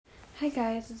Hi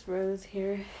guys, it's Rose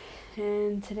here,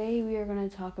 and today we are going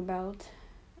to talk about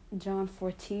John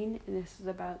 14, and this is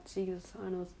about Jesus'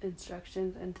 final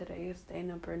instructions, and today is day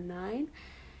number 9,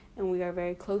 and we are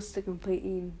very close to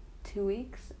completing 2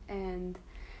 weeks, and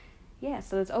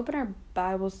so let's open our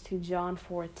Bibles to John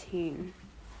 14.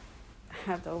 I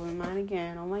have to open mine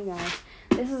again, oh my gosh.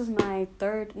 This is my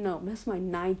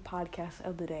ninth podcast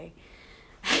of the day.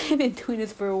 I've been doing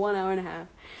this for 1 hour and a half.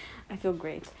 I feel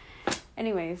great.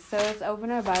 Anyways, so let's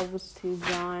open our Bibles to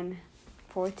John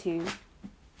 14.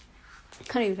 I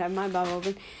can't even have my Bible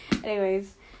open.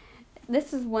 Anyways,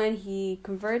 this is when he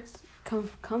comforts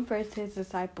his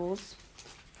disciples,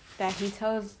 that he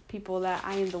tells people that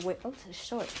I am the way. Oh, this is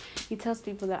short. He tells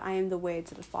people that I am the way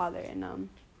to the Father, and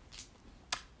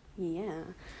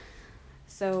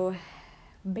So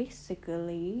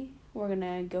basically, we're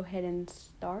gonna go ahead and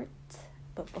start.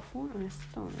 But before I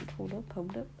start, hold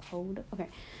up. Okay.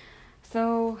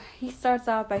 So he starts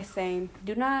out by saying,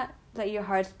 "Do not let your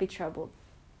hearts be troubled.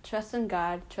 Trust in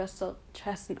God, trust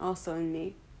and also in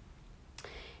me.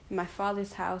 In my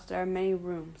Father's house there are many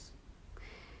rooms.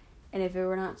 And if it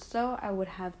were not so, I would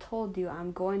have told you,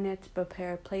 I'm going there to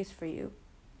prepare a place for you.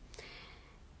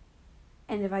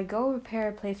 And if I go prepare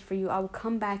a place for you, I will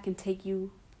come back and take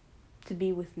you to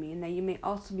be with me, and that you may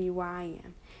also be where I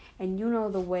am. And you know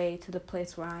the way to the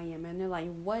place where I am." And they're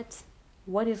like, what?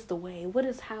 What is the way? When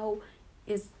he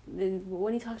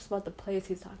talks about the place,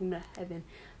 he's talking about heaven.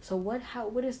 So what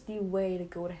is the way to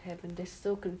go to heaven? They're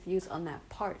still confused on that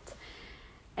part.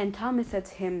 And Thomas said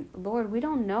to him, "Lord, we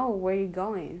don't know where you're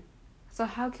going. So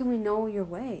how can we know your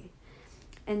way?"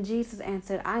 And Jesus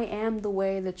answered, "I am the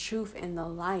way, the truth, and the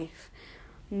life.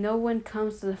 No one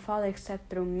comes to the Father except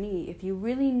through me. If you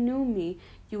really knew me,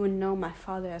 you would know my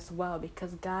Father as well,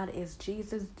 because God is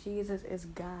Jesus. Jesus is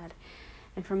God.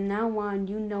 And from now on,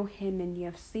 you know him and you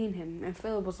have seen him." And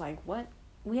Philip was like, "What?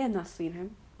 We have not seen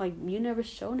him. Like, you never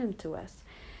shown him to us."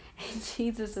 And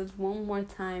Jesus says one more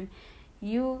time,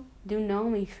 "You do know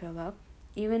me, Philip,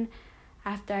 even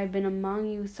after I've been among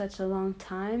you such a long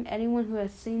time. Anyone who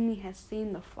has seen me has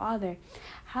seen the Father.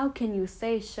 How can you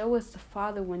say, 'Show us the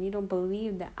Father,' when you don't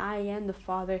believe that I am the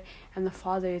Father and the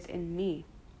Father is in me?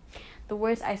 The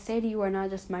words I say to you are not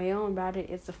just my own, rather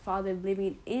it's the Father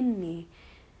living in me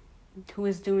who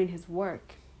is doing his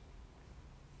work."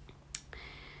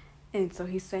 And so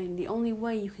he's saying the only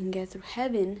way you can get through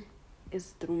heaven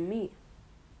is through me.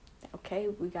 Okay,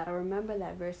 we got to remember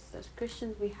that verse. As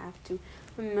Christians, we have to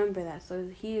remember that. So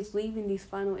he is leaving these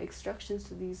final instructions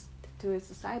to his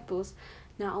disciples,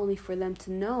 not only for them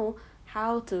to know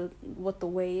what the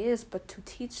way is, but to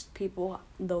teach people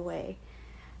the way,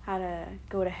 how to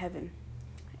go to heaven.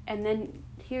 And then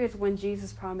here's when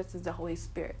Jesus promises the Holy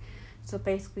Spirit. So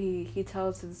basically, he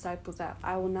tells his disciples that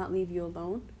I will not leave you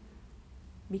alone,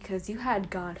 because you had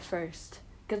God first.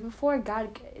 Because before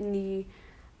God, in the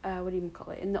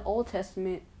in the Old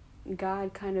Testament, God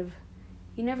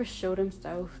he never showed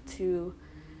himself to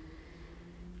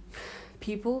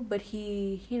people, but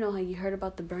he, you heard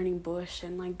about the burning bush,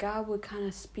 and like God would kind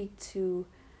of speak to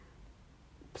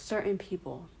certain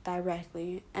people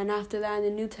directly. And after that, in the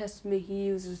New Testament, he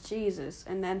uses Jesus.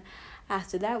 And then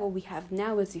after that, what we have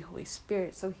now is the Holy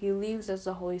Spirit. So he leaves us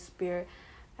the Holy Spirit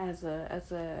as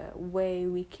a way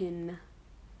we can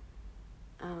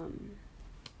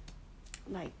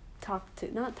not talk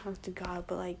to God,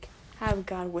 but like have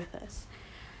God with us.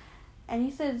 And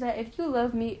he says that if you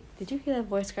love me, did you hear that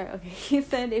voice crack? Okay, he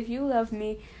said, if you love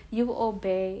me, you will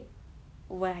obey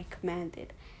what I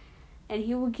commanded. And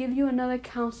he will give you another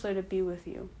counselor to be with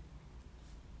you.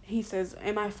 He says,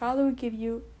 and my Father will give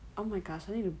you, oh my gosh,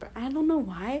 I don't know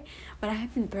why, but I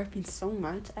have been burping so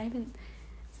much. I think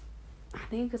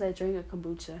because I drank a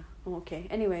kombucha. Oh, okay.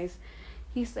 Anyways,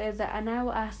 he says that, and I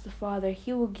will ask the Father,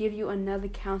 he will give you another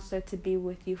counselor to be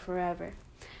with you forever.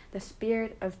 The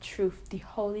Spirit of truth, the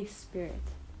Holy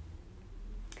Spirit.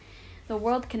 The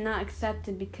world cannot accept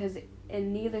him because it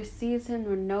neither sees him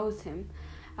nor knows him.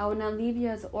 I will not leave you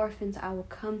as orphans, I will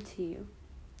come to you.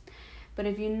 But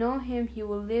if you know him, he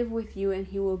will live with you and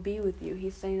he will be with you.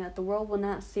 He's saying that the world will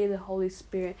not see the Holy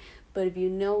Spirit, but if you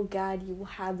know God, you will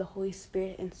have the Holy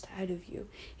Spirit inside of you,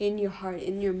 in your heart,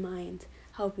 in your mind,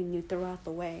 helping you throughout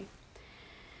the way.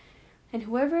 And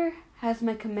whoever has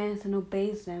my commands and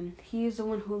obeys them, he is the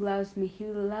one who loves me. He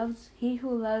who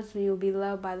loves me will be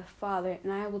loved by the Father,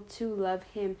 and I will too love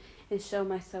him and show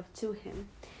myself to him.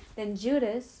 Then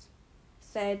Judas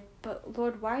said, "But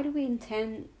Lord, why do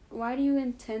you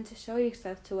intend to show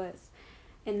yourself to us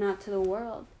and not to the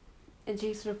world?" And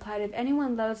Jesus replied, "If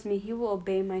anyone loves me, he will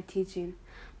obey my teaching.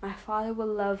 My Father will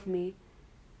love me,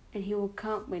 and he will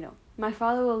come, My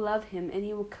Father will love him, and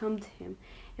he will come to him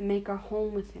and make our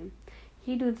home with him.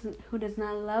 He who does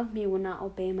not love me will not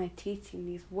obey my teaching.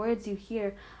 These words you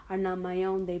hear are not my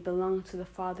own. They belong to the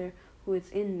Father who is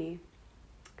in me.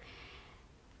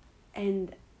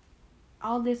 And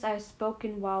all this I have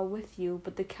spoken while with you,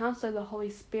 but the Counselor of the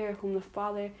Holy Spirit, whom the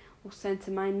Father will send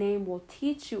to my name, will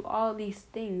teach you all these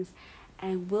things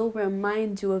and will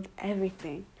remind you of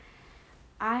everything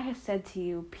I have said to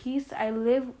you. Peace I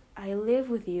live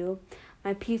with you.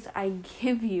 My peace I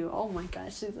give you. Oh my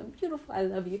gosh, she's so beautiful. I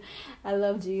love you. I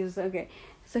love Jesus. Okay,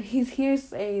 so he's here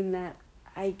saying that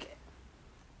I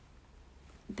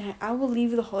will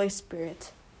leave you the Holy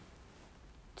Spirit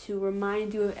to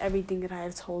remind you of everything that I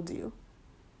have told you,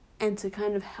 and to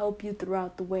kind of help you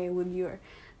throughout the way with your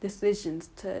decisions,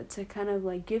 to kind of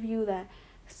like give you that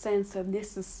sense of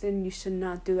this is sin, you should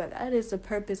not do that. That is the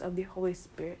purpose of the Holy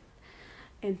Spirit.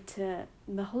 And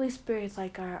the Holy Spirit is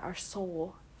like our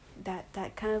soul,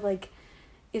 that kind of like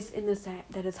is in us,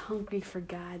 that is hungry for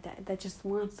God, that just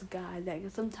wants God. That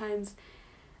sometimes,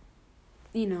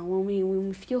 when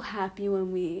we feel happy,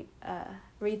 when we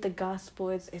read the gospel,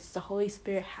 it's the Holy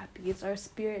Spirit happy. It's our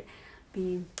spirit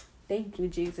being, thank you,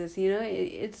 Jesus.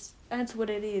 That's what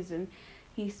it is. And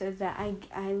he says that I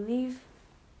leave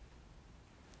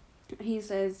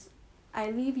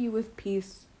you with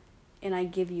peace, and I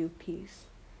give you peace.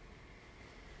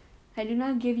 I do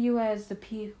not give you as the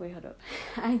peace. Wait, hold up.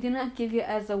 I do not give you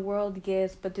as the world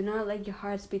gives, but do not let your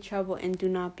hearts be troubled, and do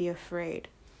not be afraid.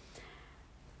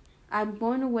 I'm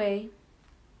going away,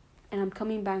 and I'm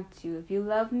coming back to you. If you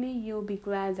love me, you'll be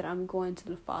glad that I'm going to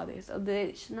the Father. So that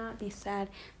it should not be sad,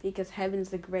 because heaven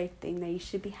is a great thing, that you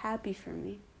should be happy for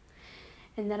me.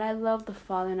 And that I love the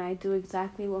Father, and I do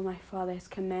exactly what my Father has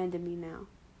commanded me.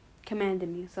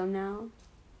 So now,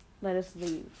 let us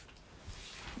leave.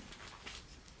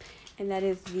 And that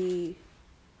is the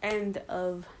end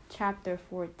of chapter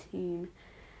 14.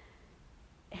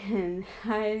 And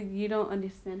you don't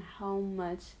understand how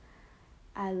much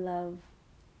I love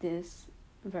this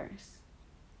verse.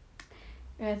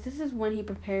 As this is when he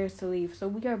prepares to leave. So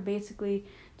we are basically,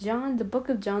 the book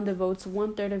of John devotes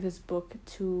 1/3 of his book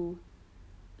to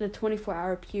the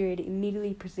 24-hour period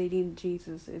immediately preceding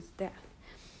Jesus' death.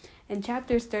 And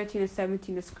chapters 13 and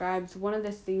 17 describes one of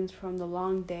the scenes from that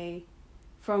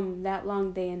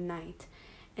long day and night.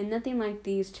 And nothing like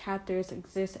these chapters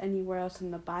exists anywhere else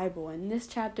in the Bible. In this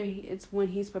chapter, it's when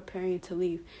he's preparing to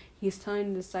leave. He's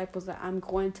telling the disciples that I'm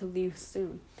going to leave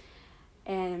soon.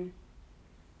 And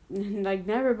like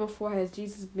never before has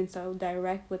Jesus been so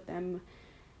direct with them.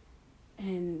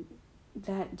 And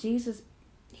that Jesus,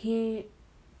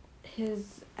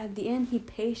 at the end, he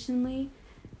patiently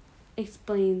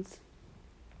explains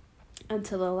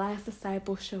until the last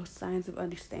disciple shows signs of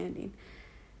understanding.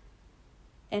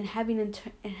 And having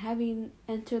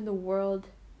entered the world,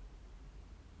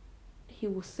 he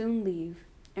will soon leave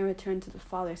and return to the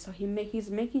Father. So he's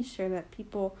making sure that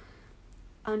people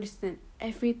understand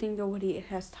everything of what he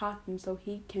has taught them, so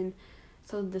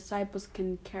the disciples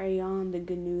can carry on the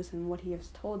good news and what he has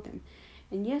told them.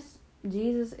 And yes,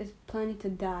 Jesus is planning to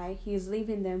die. He is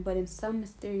leaving them, but in some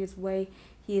mysterious way,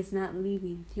 he is not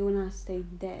leaving. He will not stay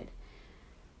dead.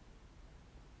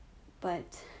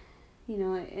 But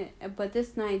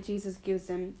this night Jesus gives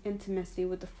them intimacy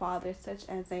with the Father such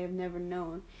as they have never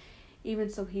known. Even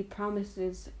so, he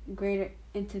promises greater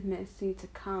intimacy to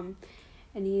come,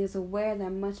 and he is aware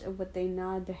that much of what they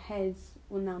nod their heads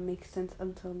will not make sense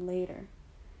until later.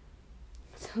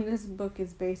 So this book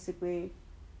is basically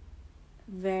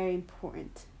very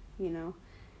important.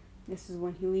 This is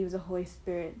when he leaves the Holy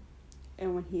Spirit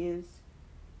and when he is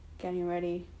getting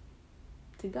ready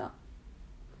to go.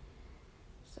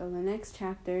 So the next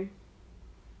chapter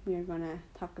we are going to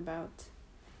talk about,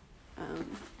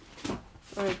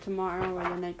 or tomorrow or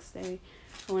the next day,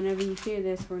 or whenever you hear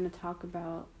this, we're going to talk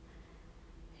about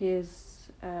his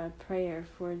prayer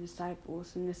for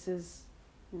disciples. And this is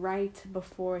right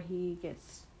before he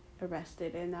gets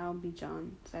arrested, and that will be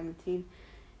John 17,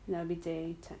 and that will be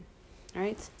day 10.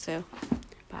 Alright, so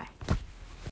bye.